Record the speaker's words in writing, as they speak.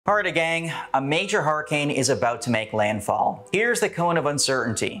Alrighty gang, a major hurricane is about to make landfall. Here's the cone of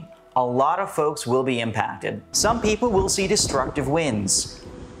uncertainty. A lot of folks will be impacted. Some people will see destructive winds.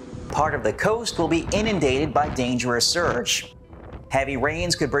 Part of the coast will be inundated by dangerous surge. Heavy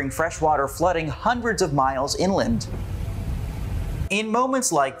rains could bring freshwater flooding hundreds of miles inland. In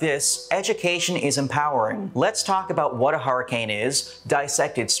moments like this, education is empowering. Let's talk about what a hurricane is,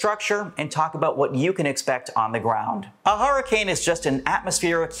 dissect its structure, and talk about what you can expect on the ground. A hurricane is just an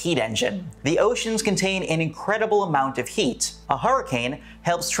atmospheric heat engine. The oceans contain an incredible amount of heat. A hurricane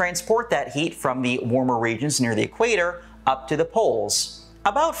helps transport that heat from the warmer regions near the equator up to the poles.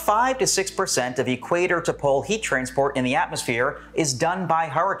 About 5 to 6% of equator to pole heat transport in the atmosphere is done by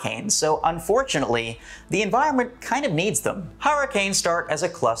hurricanes, so unfortunately, the environment kind of needs them. Hurricanes start as a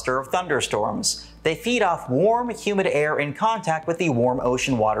cluster of thunderstorms. They feed off warm, humid air in contact with the warm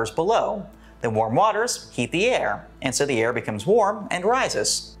ocean waters below. The warm waters heat the air, and so the air becomes warm and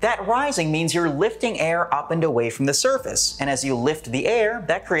rises. That rising means you're lifting air up and away from the surface, and as you lift the air,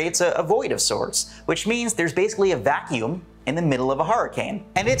 that creates a void of sorts, which means there's basically a vacuum in the middle of a hurricane.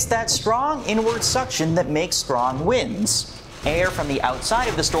 And it's that strong inward suction that makes strong winds. Air from the outside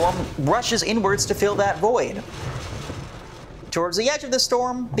of the storm rushes inwards to fill that void. Towards the edge of the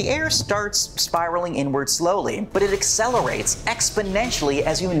storm, the air starts spiraling inward slowly, but it accelerates exponentially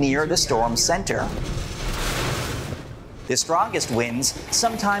as you near the storm's center. The strongest winds,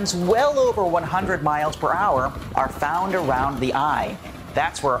 sometimes well over 100 miles per hour, are found around the eye.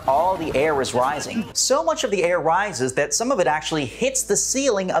 That's where all the air is rising. So much of the air rises that some of it actually hits the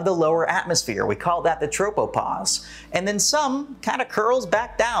ceiling of the lower atmosphere. We call that the tropopause. And then some kind of curls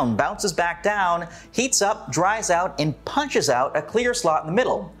back down, bounces back down, heats up, dries out, and punches out a clear slot in the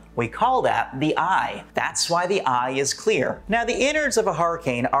middle. We call that the eye. That's why the eye is clear. Now, the innards of a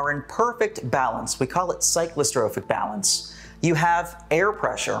hurricane are in perfect balance. We call it cyclostrophic balance. You have air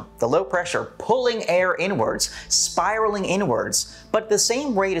pressure, the low pressure, pulling air inwards, spiraling inwards, but at the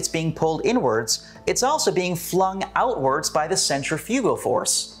same rate it's being pulled inwards, it's also being flung outwards by the centrifugal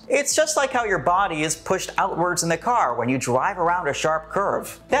force. It's just like how your body is pushed outwards in the car when you drive around a sharp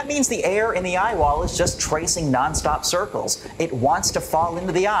curve. That means the air in the eye wall is just tracing nonstop circles. It wants to fall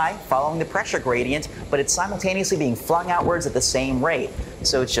into the eye, following the pressure gradient, but it's simultaneously being flung outwards at the same rate.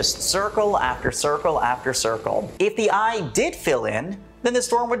 So it's just circle after circle after circle. If the eye did fill in, then the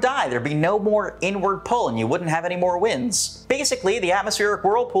storm would die. There'd be no more inward pull and you wouldn't have any more winds. Basically, the atmospheric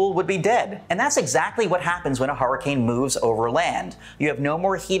whirlpool would be dead. And that's exactly what happens when a hurricane moves over land. You have no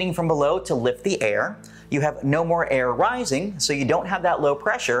more heating from below to lift the air. You have no more air rising, so you don't have that low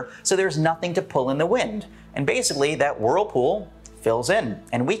pressure, so there's nothing to pull in the wind. And basically, that whirlpool fills in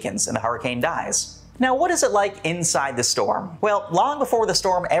and weakens and the hurricane dies. Now, what is it like inside the storm? Well, long before the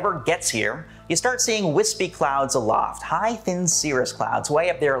storm ever gets here, you start seeing wispy clouds aloft, high, thin cirrus clouds way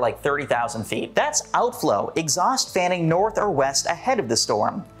up there like 30,000 feet. That's outflow, exhaust fanning north or west ahead of the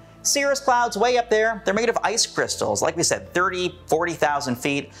storm. Cirrus clouds way up there, they're made of ice crystals, like we said, 30, 40,000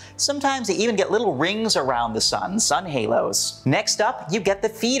 feet. Sometimes you even get little rings around the sun halos. Next up, you get the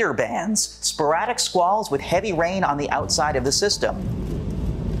feeder bands, sporadic squalls with heavy rain on the outside of the system.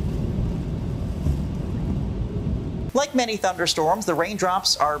 Like many thunderstorms, the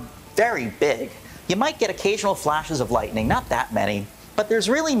raindrops are very big. You might get occasional flashes of lightning, not that many, but there's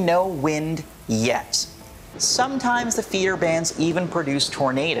really no wind yet. Sometimes the feeder bands even produce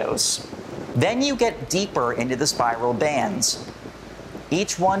tornadoes. Then you get deeper into the spiral bands.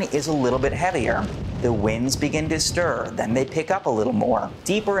 Each one is a little bit heavier. The winds begin to stir, then they pick up a little more.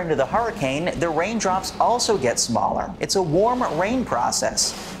 Deeper into the hurricane, the raindrops also get smaller. It's a warm rain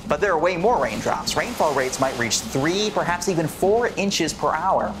process, but there are way more raindrops. Rainfall rates might reach 3, perhaps even 4 inches per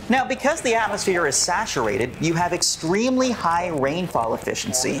hour. Now, because the atmosphere is saturated, you have extremely high rainfall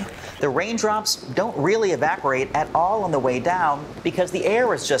efficiency. The raindrops don't really evaporate at all on the way down because the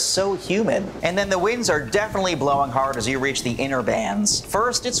air is just so humid. And then the winds are definitely blowing hard as you reach the inner bands.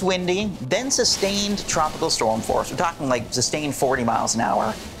 First, it's windy, then sustained tropical storm force. We're talking like sustained 40 miles an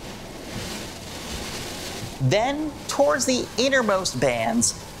hour. Then, towards the innermost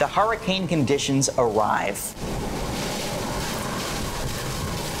bands, the hurricane conditions arrive.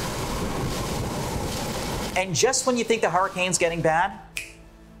 And just when you think the hurricane's getting bad,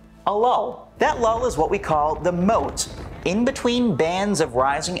 a lull. That lull is what we call the moat. In between bands of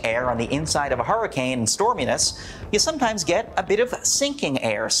rising air on the inside of a hurricane and storminess, you sometimes get a bit of sinking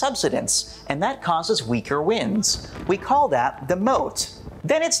air, subsidence, and that causes weaker winds. We call that the moat.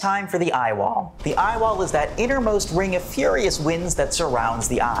 Then it's time for the eye wall. The eye wall is that innermost ring of furious winds that surrounds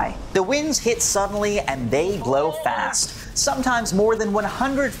the eye. The winds hit suddenly and they blow fast, sometimes more than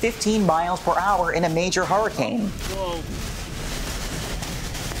 115 miles per hour in a major hurricane.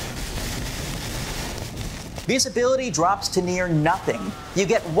 Visibility drops to near nothing. You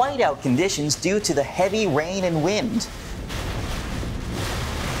get whiteout conditions due to the heavy rain and wind.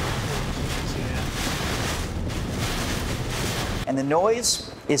 And the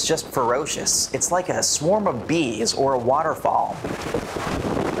noise is just ferocious. It's like a swarm of bees or a waterfall.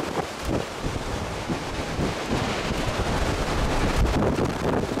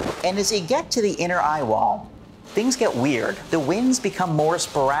 And as you get to the inner eye wall, things get weird. The winds become more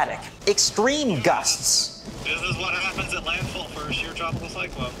sporadic. Extreme gusts. This is what happens at landfall for a shear tropical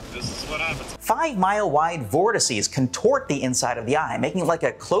cyclone. This is what happens. 5-mile-wide vortices contort the inside of the eye, making it like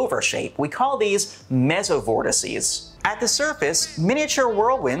a clover shape. We call these mesovortices. At the surface, miniature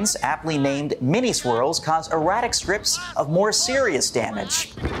whirlwinds, aptly named mini swirls, cause erratic strips of more serious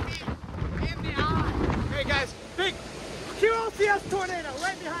damage. Hey guys, big QLCS tornado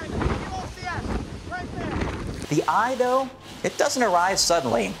right behind us. QLCS, right there. The eye, though, it doesn't arrive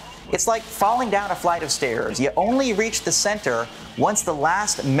suddenly. It's like falling down a flight of stairs. You only reach the center once the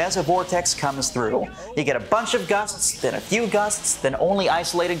last mesovortex comes through. You get a bunch of gusts, then a few gusts, then only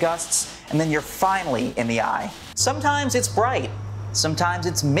isolated gusts, and then you're finally in the eye. Sometimes it's bright. Sometimes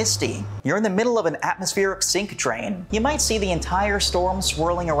it's misty. You're in the middle of an atmospheric sync train. You might see the entire storm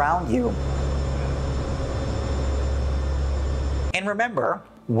swirling around you. And remember,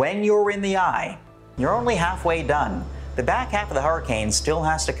 when you're in the eye, you're only halfway done. The back half of the hurricane still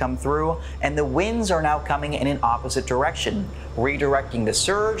has to come through, and the winds are now coming in an opposite direction, redirecting the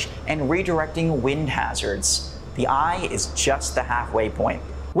surge and redirecting wind hazards. The eye is just the halfway point.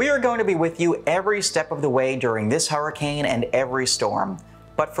 We are going to be with you every step of the way during this hurricane and every storm.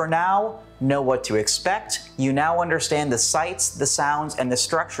 But for now, know what to expect. You now understand the sights, the sounds, and the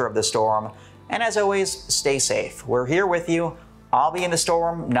structure of the storm. And as always, stay safe. We're here with you. I'll be in the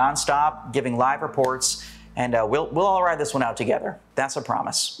storm nonstop, giving live reports. And we'll all ride this one out together. That's a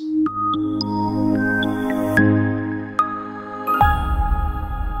promise.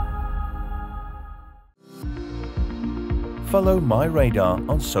 Follow MyRadar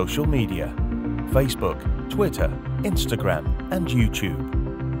on social media: Facebook, Twitter, Instagram, and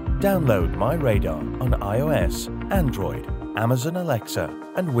YouTube. Download MyRadar on iOS, Android, Amazon Alexa,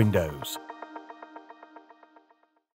 and Windows.